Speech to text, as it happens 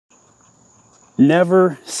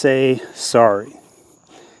Never say sorry.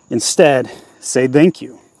 Instead, say thank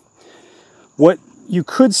you. What you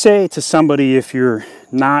could say to somebody if you're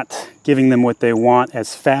not giving them what they want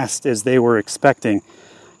as fast as they were expecting,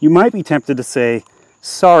 you might be tempted to say,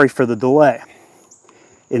 sorry for the delay.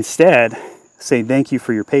 Instead, say thank you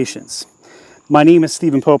for your patience. My name is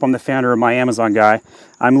Stephen Pope. I'm the founder of My Amazon Guy.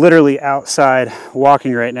 I'm literally outside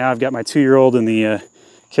walking right now. I've got my 2-year-old in the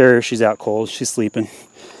carrier. She's out cold. She's sleeping.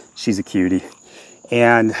 She's a cutie.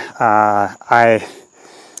 And I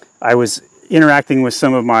was interacting with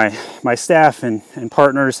some of my staff and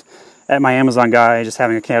partners at My Amazon Guy, just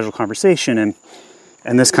having a casual conversation, and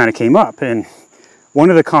this kind of came up. And one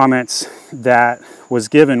of the comments that was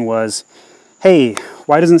given was, hey,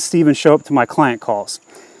 why doesn't Stephen show up to my client calls?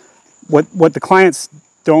 What the clients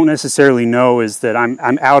don't necessarily know is that I'm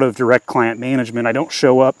out of direct client management. I don't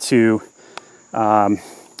show up to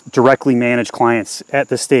directly manage clients at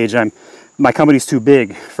this stage. My company's too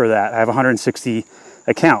big for that. I have 160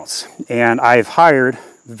 accounts, and I've hired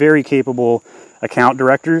very capable account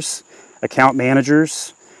directors, account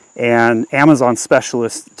managers, and Amazon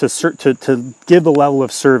specialists to give the level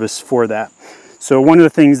of service for that. So one of the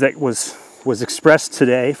things that was expressed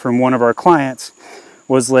today from one of our clients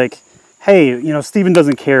was like, hey, Stephen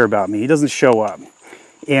doesn't care about me. He doesn't show up.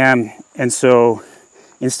 And so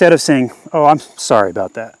instead of saying, oh, I'm sorry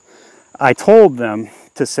about that, I told them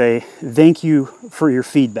to say, thank you for your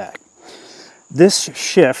feedback. This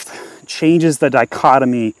shift changes the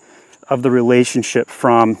dichotomy of the relationship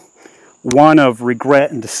from one of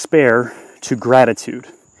regret and despair to gratitude.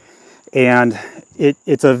 And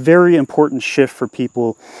it's a very important shift for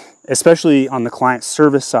people, especially on the client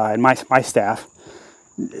service side, my staff,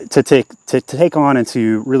 to take on and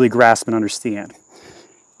to really grasp and understand.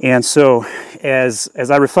 And so as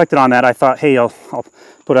I reflected on that, I thought, hey, I'll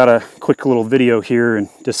put out a quick little video here and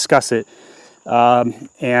discuss it. And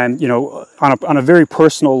on a very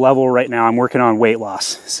personal level right now, I'm working on weight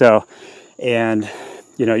loss. So, and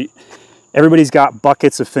everybody's got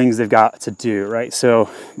buckets of things they've got to do, right? So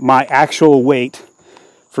my actual weight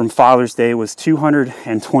from Father's Day was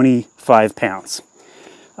 225 pounds.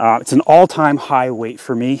 It's an all-time high weight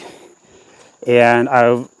for me, and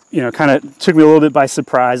kind of took me a little bit by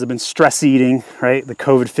surprise. I've been stress eating, right? The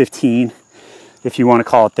COVID-15, if you want to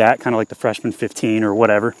call it that, kind of like the freshman 15 or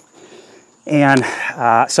whatever. And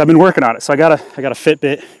so I've been working on it. So I got a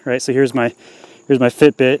Fitbit, right? So here's my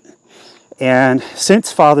Fitbit, and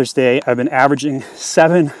since Father's Day, I've been averaging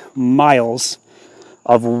 7 miles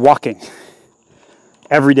of walking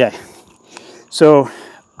every day. So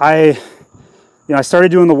I started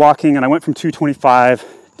doing the walking, and I went from 225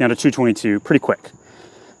 down to 222 pretty quick,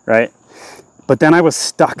 right? But then I was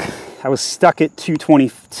stuck. I was stuck at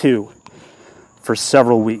 222 for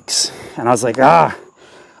several weeks. And I was like, I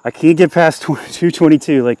can't get past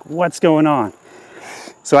 222. Like, what's going on?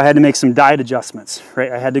 So I had to make some diet adjustments,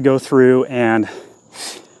 right? I had to go through and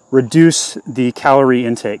reduce the calorie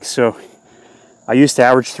intake. So I used to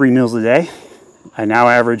average 3 meals a day. I now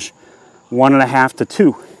average 1.5 to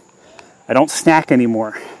 2. I don't snack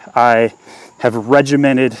anymore. I have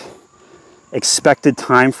regimented expected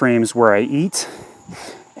time frames where I eat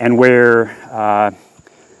and where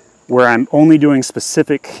I'm only doing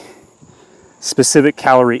specific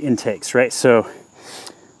calorie intakes, right? So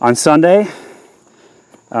on Sunday,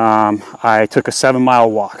 I took a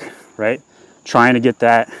 7-mile walk, right? Trying to get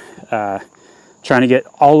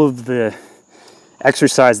all of the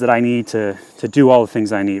exercise that I need to do all the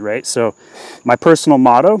things I need, right? So my personal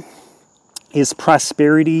motto is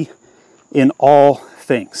prosperity in all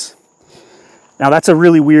things. Now that's a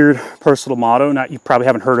really weird personal motto. You probably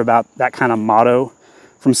haven't heard about that kind of motto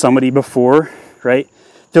from somebody before, right?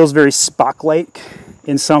 Feels very Spock-like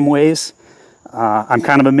in some ways. I'm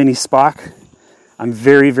kind of a mini Spock. I'm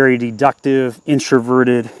very, very deductive,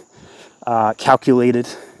 introverted, calculated,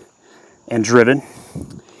 and driven.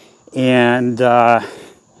 And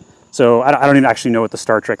so I don't even actually know what the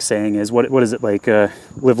Star Trek saying is. What is it like?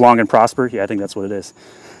 Live long and prosper? Yeah, I think that's what it is.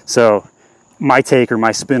 So my take or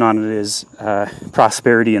my spin on it is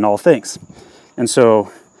prosperity in all things. And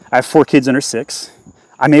so I have 4 kids under 6.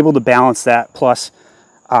 I'm able to balance that. Plus,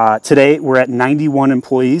 today we're at 91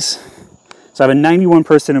 employees. So I have a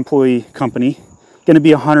 91-person employee company. Going to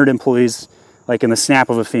be 100 employees, like in the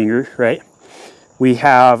snap of a finger, right? We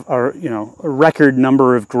have a record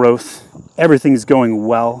number of growth. Everything's going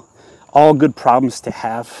well. All good problems to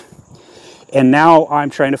have. And now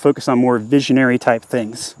I'm trying to focus on more visionary type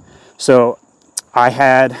things. So I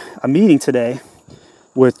had a meeting today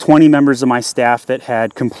with 20 members of my staff that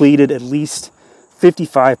had completed at least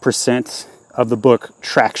 55% of the book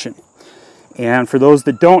Traction. And for those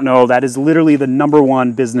that don't know, that is literally the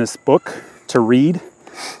 #1 business book to read.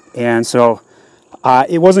 And so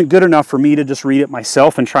it wasn't good enough for me to just read it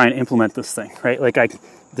myself and try and implement this thing, right? Like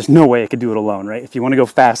there's no way I could do it alone, right? If you want to go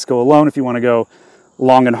fast, go alone. If you want to go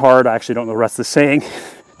long and hard, I actually don't know the rest of the saying,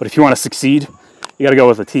 but if you want to succeed, you got to go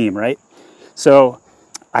with a team, right? So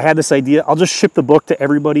I had this idea. I'll just ship the book to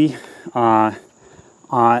everybody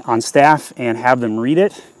on staff and have them read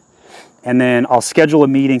it. And then I'll schedule a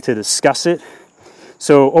meeting to discuss it.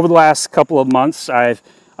 So over the last couple of months, I've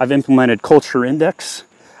implemented Culture Index.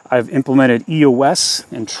 I've implemented EOS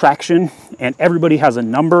and Traction, and everybody has a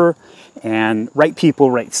number, and right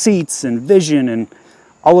people, right seats, and vision, and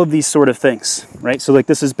all of these sort of things, right? So like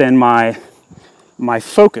this has been my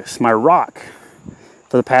focus, my rock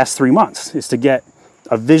for the past 3 months, is to get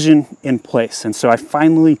a vision in place. And so I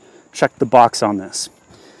finally checked the box on this.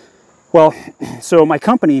 Well, so my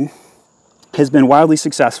company has been wildly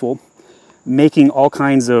successful, making all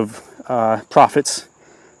kinds of profits,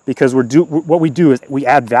 because what we do is we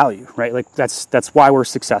add value, right? Like that's why we're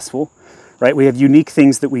successful, right? We have unique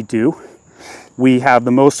things that we do. We have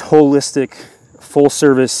the most holistic, full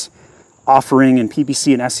service offering in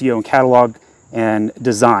PPC and SEO and catalog and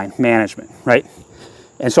design management, right?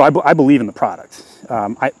 And so I believe in the product.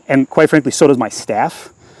 And quite frankly, so does my staff.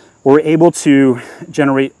 We're able to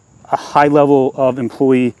generate a high level of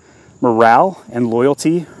employee morale and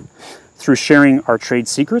loyalty through sharing our trade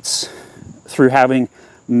secrets, through having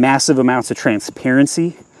massive amounts of transparency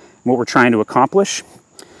in what we're trying to accomplish.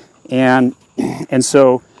 And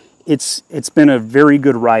so it's been a very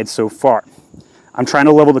good ride so far. I'm trying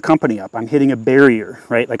to level the company up. I'm hitting a barrier,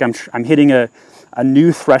 right? Like I'm hitting a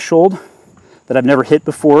new threshold that I've never hit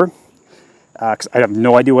before, because I have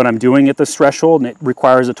no idea what I'm doing at this threshold, and it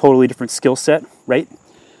requires a totally different skill set, right?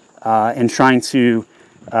 And trying to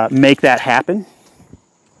make that happen.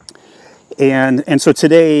 And so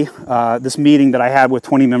today, this meeting that I had with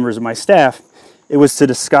 20 members of my staff, it was to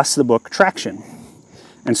discuss the book Traction.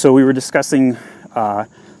 And so we were discussing,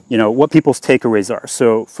 what people's takeaways are.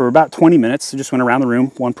 So for about 20 minutes, I just went around the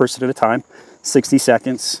room, one person at a time, 60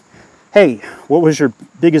 seconds. Hey, what was your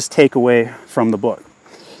biggest takeaway from the book?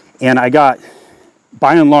 And I got,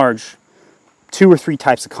 by and large, 2 or 3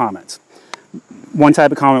 types of comments. One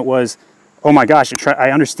type of comment was, oh my gosh,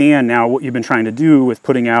 I understand now what you've been trying to do with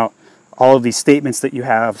putting out all of these statements that you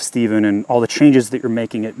have, Stephen, and all the changes that you're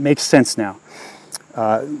making. It makes sense now.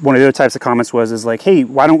 One of the other types of comments is like, hey,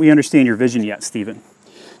 why don't we understand your vision yet, Stephen?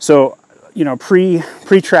 So,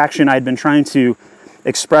 pre-Traction, I'd been trying to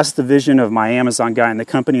express the vision of my Amazon guy and the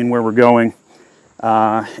company and where we're going.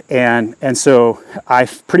 And so I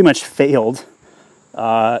pretty much failed,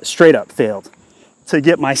 straight up failed, to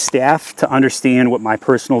get my staff to understand what my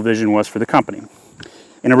personal vision was for the company.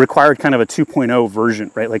 And it required kind of a 2.0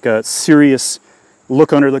 version, right? Like a serious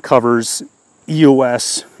look under the covers,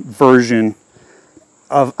 EOS version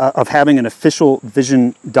of having an official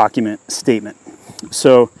vision document statement.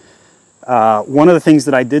 So one of the things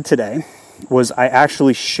that I did today was I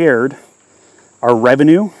actually shared our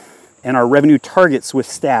revenue and our revenue targets with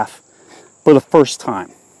staff for the first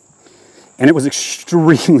time. And it was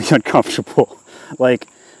extremely uncomfortable. Like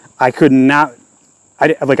I didn't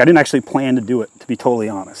actually plan to do it, to be totally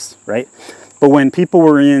honest, right? But when people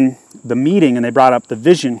were in the meeting and they brought up the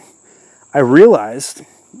vision, I realized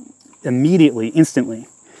immediately, instantly,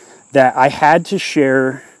 that I had to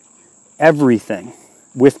share everything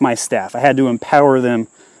with my staff. I had to empower them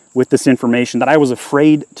with this information that I was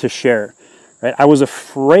afraid to share, right? I was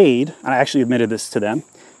afraid, and I actually admitted this to them,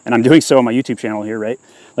 and I'm doing so on my YouTube channel here, right?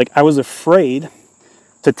 Like I was afraid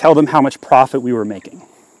to tell them how much profit we were making.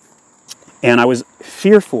 And I was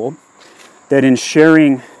fearful that in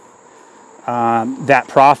sharing that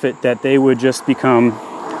profit, that they would just become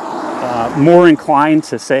more inclined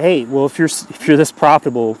to say, hey, well, if you're this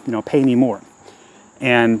profitable, pay me more.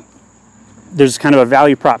 And there's kind of a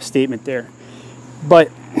value prop statement there.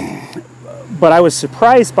 But I was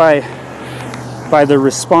surprised by the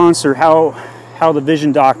response, or how the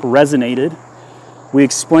vision doc resonated. We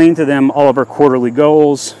explained to them all of our quarterly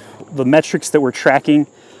goals, the metrics that we're tracking,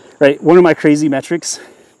 right? One of my crazy metrics,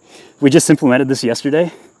 we just implemented this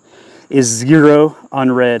yesterday, is 0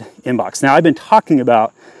 unread inbox. Now, I've been talking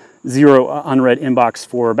about 0 unread inbox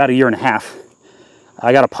for about a year and a half.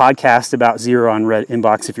 I got a podcast about 0 unread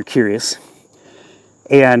inbox if you're curious.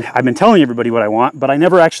 And I've been telling everybody what I want, but I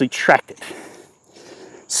never actually tracked it.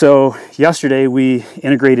 So yesterday we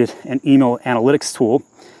integrated an email analytics tool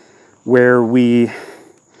where we,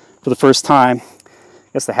 for the first time, I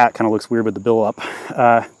guess the hat kind of looks weird with the bill up,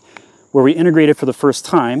 where we integrated for the first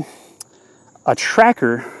time a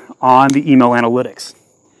tracker on the email analytics.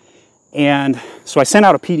 And so I sent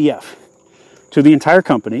out a PDF to the entire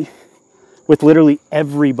company with literally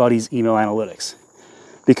everybody's email analytics,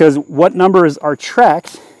 because what numbers are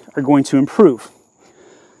tracked are going to improve.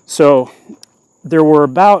 So there were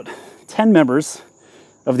about 10 members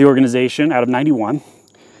of the organization out of 91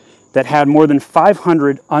 that had more than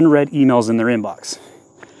 500 unread emails in their inbox,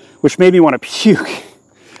 which made me want to puke.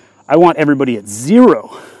 I want everybody at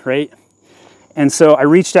 0, right? And so I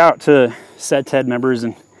reached out to said TED members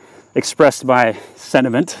and expressed my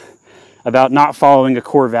sentiment about not following a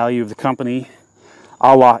core value of the company,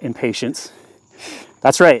 a la impatience.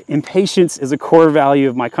 That's right, impatience is a core value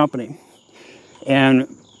of my company.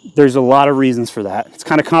 And there's a lot of reasons for that. It's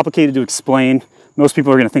kind of complicated to explain. Most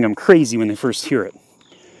people are going to think I'm crazy when they first hear it.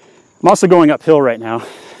 I'm also going uphill right now.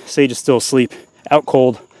 Sage is still asleep, out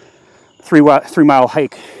cold, 3-mile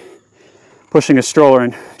hike, pushing a stroller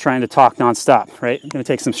and trying to talk nonstop, right? I'm going to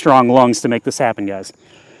take some strong lungs to make this happen, guys.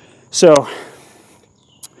 So,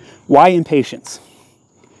 why impatience?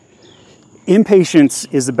 Impatience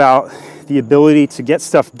is about the ability to get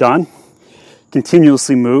stuff done,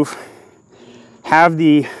 continuously move, have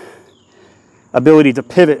the ability to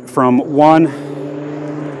pivot from one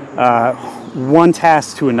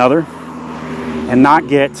task to another and not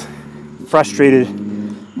get frustrated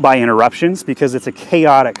by interruptions, because it's a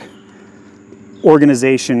chaotic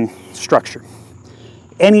organization structure.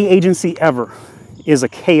 Any agency ever is a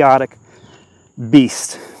chaotic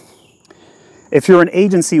beast. If you're an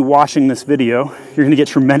agency watching this video, you're going to get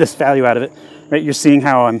tremendous value out of it, right? You're seeing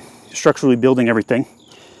how I'm structurally building everything.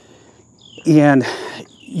 And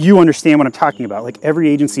you understand what I'm talking about. Like, every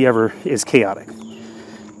agency ever is chaotic.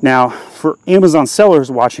 Now, for Amazon sellers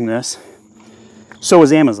watching this, so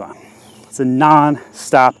is Amazon. It's a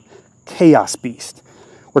non-stop chaos beast.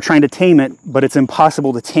 We're trying to tame it, but it's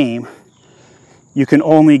impossible to tame. You can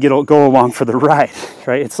only go along for the ride,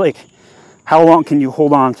 right? It's like, how long can you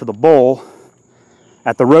hold on to the bull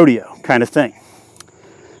at the rodeo kind of thing?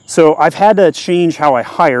 So I've had to change how I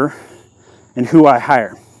hire and who I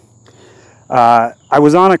hire. I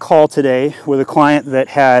was on a call today with a client that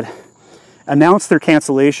had announced their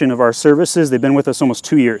cancellation of our services. They've been with us almost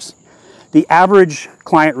 2 years. The average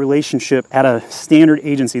client relationship at a standard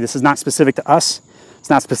agency, this is not specific to us, it's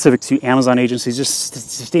not specific to Amazon agencies, just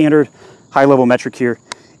standard high-level metric here,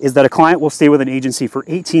 is that a client will stay with an agency for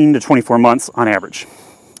 18 to 24 months on average.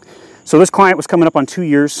 So this client was coming up on 2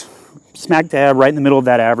 years, smack dab, right in the middle of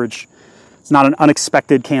that average. It's not an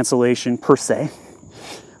unexpected cancellation per se,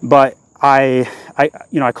 but I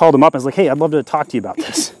called him up and was like, hey, I'd love to talk to you about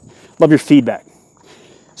this. Love your feedback.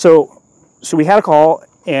 So we had a call,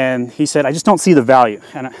 and he said, I just don't see the value.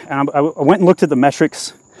 And I went and looked at the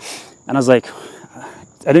metrics, and I was like,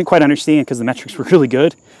 I didn't quite understand because the metrics were really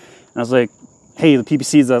good. And I was like, hey, the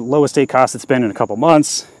PPC is the lowest day cost it's been in a couple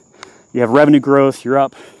months. You have revenue growth, you're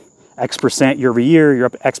up X% year over year, you're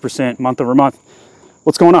up X% month over month.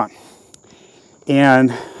 What's going on?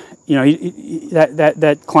 And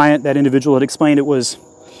that client, that individual had explained it was,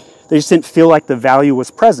 they just didn't feel like the value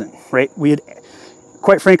was present, right?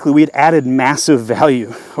 Quite frankly, we had added massive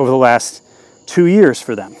value over the last 2 years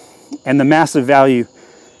for them. And the massive value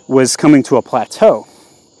was coming to a plateau.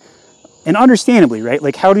 And understandably, right?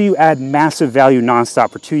 Like, how do you add massive value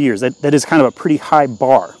nonstop for 2 years? That is kind of a pretty high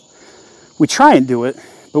bar. We try and do it,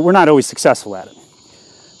 but we're not always successful at it.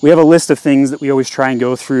 We have a list of things that we always try and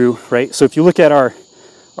go through, right? So if you look at our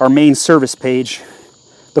main service page,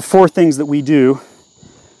 the 4 things that we do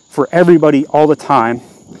for everybody all the time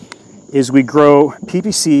is we grow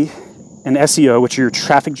PPC and SEO, which are your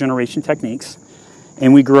traffic generation techniques,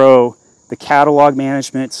 and we grow the catalog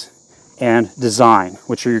management and design,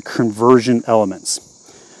 which are your conversion elements.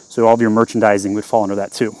 So all of your merchandising would fall under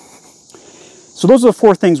that too. So those are the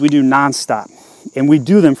 4 things we do nonstop, and we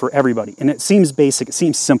do them for everybody. And it seems basic, it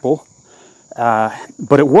seems simple,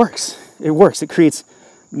 but it works. It works. It creates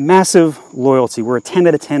massive loyalty. We're a 10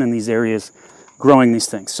 out of 10 in these areas, growing these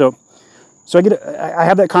things. So I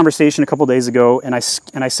had that conversation a couple days ago, and I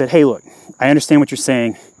said, hey, look, I understand what you're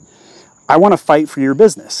saying. I want to fight for your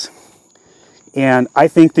business. And I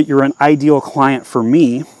think that you're an ideal client for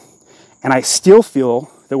me, and I still feel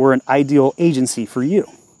that we're an ideal agency for you.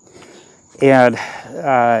 And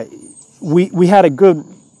we had a good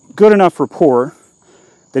enough rapport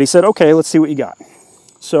that he said, okay, let's see what you got.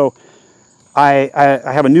 So I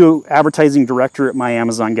have a new advertising director at my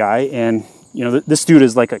Amazon guy, and this dude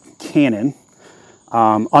is like a cannon,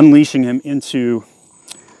 unleashing him into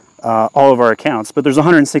all of our accounts. But there's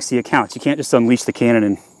 160 accounts. You can't just unleash the cannon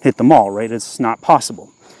and hit them all, right? It's not possible.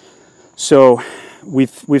 So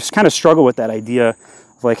we've kind of struggled with that idea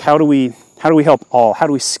of like, how do we help all? How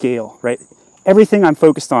do we scale, right? Everything I'm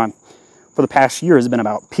focused on for the past year has been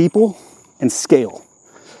about people and scale.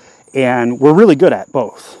 And we're really good at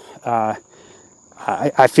both.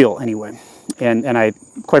 I feel anyway. And I,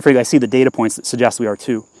 quite frankly, I see the data points that suggest we are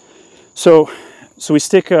too. So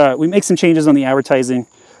we make some changes on the advertising.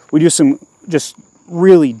 We do some just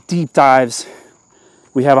really deep dives.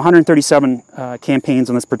 We have 137 campaigns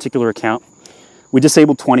on this particular account. We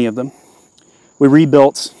disabled 20 of them. We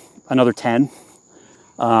rebuilt another 10.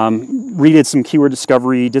 Redid some keyword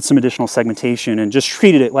discovery, did some additional segmentation, and just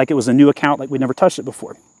treated it like it was a new account, like we'd never touched it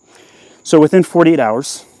before. So within 48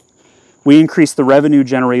 hours, we increased the revenue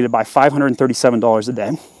generated by $537 a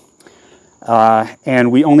day,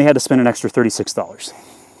 and we only had to spend an extra $36.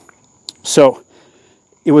 So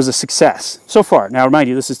it was a success so far. Now, remind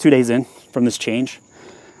you, this is 2 days in from this change.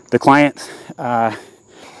 The client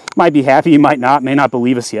might be happy, might not, may not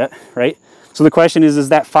believe us yet, right? So the question is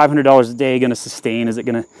that $500 a day going to sustain? Is it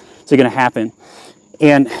going to happen?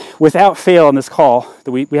 And without fail on this call,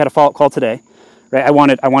 that we had a follow-up call today, right? I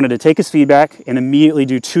wanted to take his feedback and immediately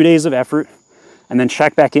do 2 days of effort and then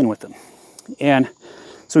check back in with them. And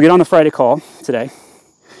so we get on the Friday call today,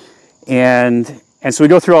 and so we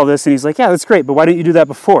go through all this, and he's like, yeah, that's great, but why didn't you do that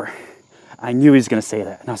before? I knew he was going to say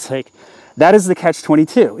that. And I was like, that is the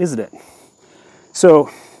catch-22, isn't it? So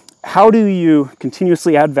how do you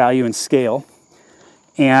continuously add value and scale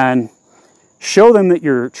and show them that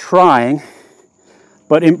you're trying,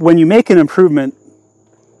 but when you make an improvement,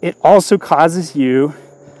 it also causes you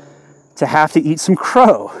to have to eat some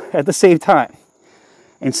crow at the same time?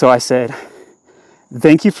 And so I said,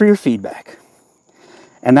 thank you for your feedback.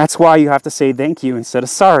 And that's why you have to say thank you instead of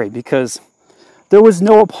sorry, because there was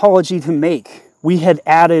no apology to make. We had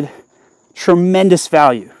added tremendous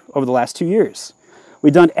value over the last 2 years.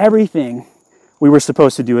 We'd done everything we were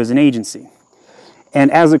supposed to do as an agency. And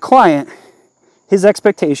as a client, his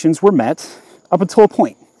expectations were met up until a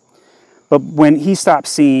point. But when he stopped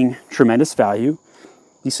seeing tremendous value,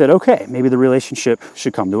 he said, okay, maybe the relationship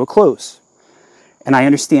should come to a close. And I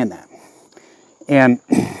understand that.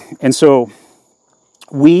 And so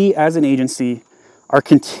we as an agency are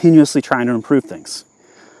continuously trying to improve things.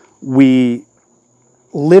 We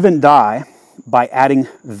live and die by adding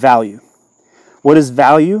value. What is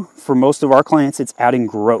value for most of our clients? It's adding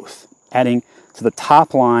growth, adding to the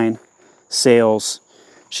top line sales.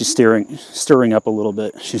 She's stirring up a little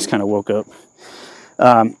bit. She just kind of woke up.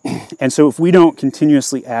 And so if we don't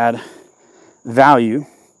continuously add value,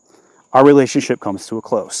 our relationship comes to a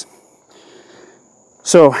close.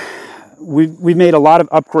 So we've made a lot of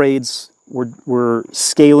upgrades. We're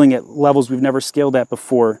scaling at levels we've never scaled at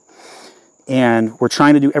before. And we're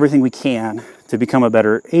trying to do everything we can to become a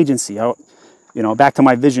better agency. Back to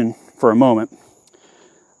my vision for a moment.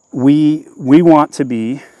 We want to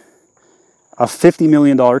be a $50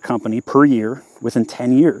 million company per year within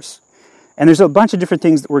 10 years. And there's a bunch of different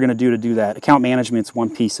things that we're going to do that. Account management's one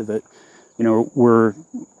piece of it. We're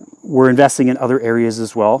investing in other areas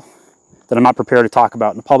as well that I'm not prepared to talk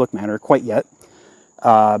about in a public manner quite yet.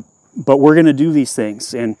 But we're going to do these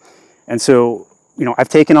things. And so, I've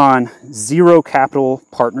taken on 0 capital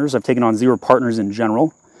partners. I've taken on 0 partners in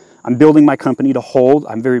general. I'm building my company to hold.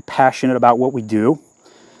 I'm very passionate about what we do.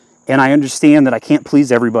 And I understand that I can't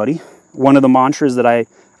please everybody. One of the mantras that I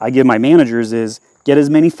give my managers is get as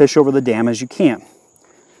many fish over the dam as you can.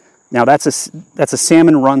 Now that's a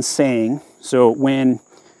salmon run saying. So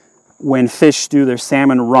when fish do their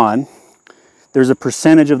salmon run, there's a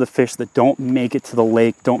percentage of the fish that don't make it to the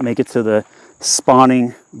lake, don't make it to the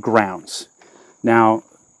spawning grounds. Now,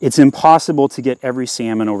 it's impossible to get every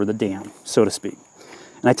salmon over the dam, so to speak.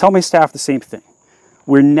 And I tell my staff the same thing.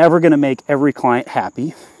 We're never going to make every client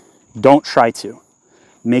happy. Don't try to.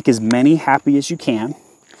 Make as many happy as you can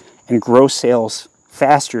and grow sales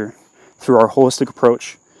faster through our holistic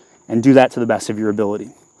approach, and do that to the best of your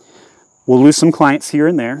ability. We'll lose some clients here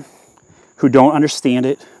and there who don't understand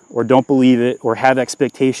it or don't believe it or have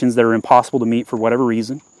expectations that are impossible to meet for whatever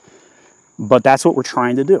reason. But that's what we're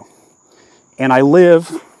trying to do. And I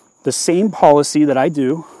live the same policy that I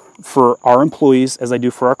do for our employees as I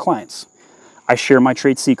do for our clients. I share my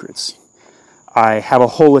trade secrets. I have a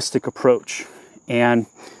holistic approach, and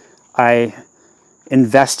I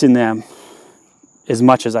invest in them as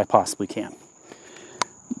much as I possibly can.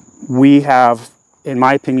 We have, in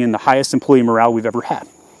my opinion, the highest employee morale we've ever had.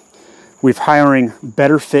 We're hiring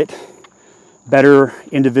better fit, better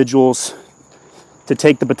individuals to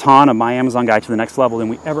take the baton of My Amazon Guy to the next level than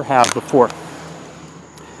we ever have before.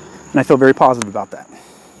 And I feel very positive about that.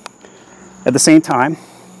 At the same time,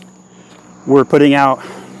 we're putting out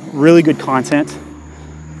really good content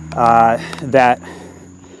that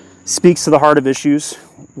speaks to the heart of issues.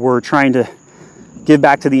 We're trying to give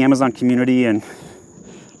back to the Amazon community and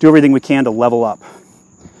do everything we can to level up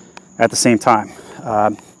at the same time.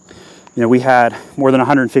 We had more than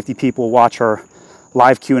 150 people watch our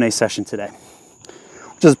live Q&A session today,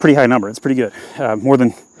 which is a pretty high number. It's pretty good. More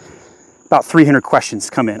than about 300 questions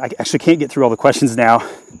come in. I actually can't get through all the questions now.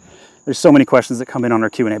 There's so many questions that come in on our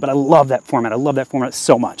Q&A, but I love that format. I love that format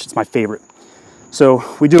so much. It's my favorite. So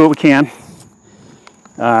we do what we can.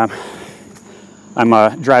 I'm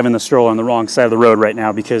driving the stroller on the wrong side of the road right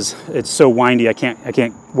now because it's so windy. I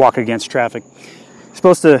can't walk against traffic.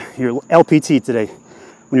 Your LPT today,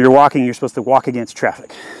 when you're walking, you're supposed to walk against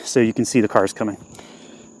traffic so you can see the cars coming.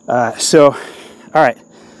 All right.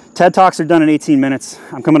 TED Talks are done in 18 minutes.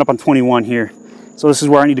 I'm coming up on 21 here. So this is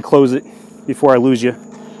where I need to close it before I lose you.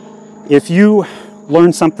 If you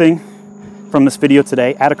learned something from this video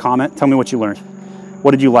today, add a comment. Tell me what you learned.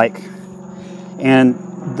 What did you like?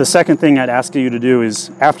 And the second thing I'd ask you to do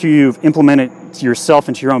is, after you've implemented yourself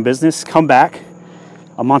into your own business, come back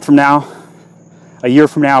a month from now, a year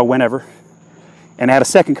from now, whenever, and add a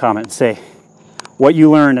second comment and say what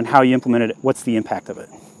you learned and how you implemented it. What's the impact of it?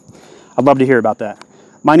 I'd love to hear about that.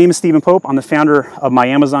 My name is Stephen Pope. I'm the founder of My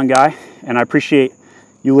Amazon Guy, and I appreciate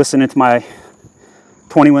you listening to my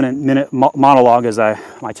 20-minute monologue as I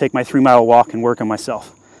take my 3-mile walk and work on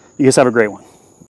myself. You guys have a great one.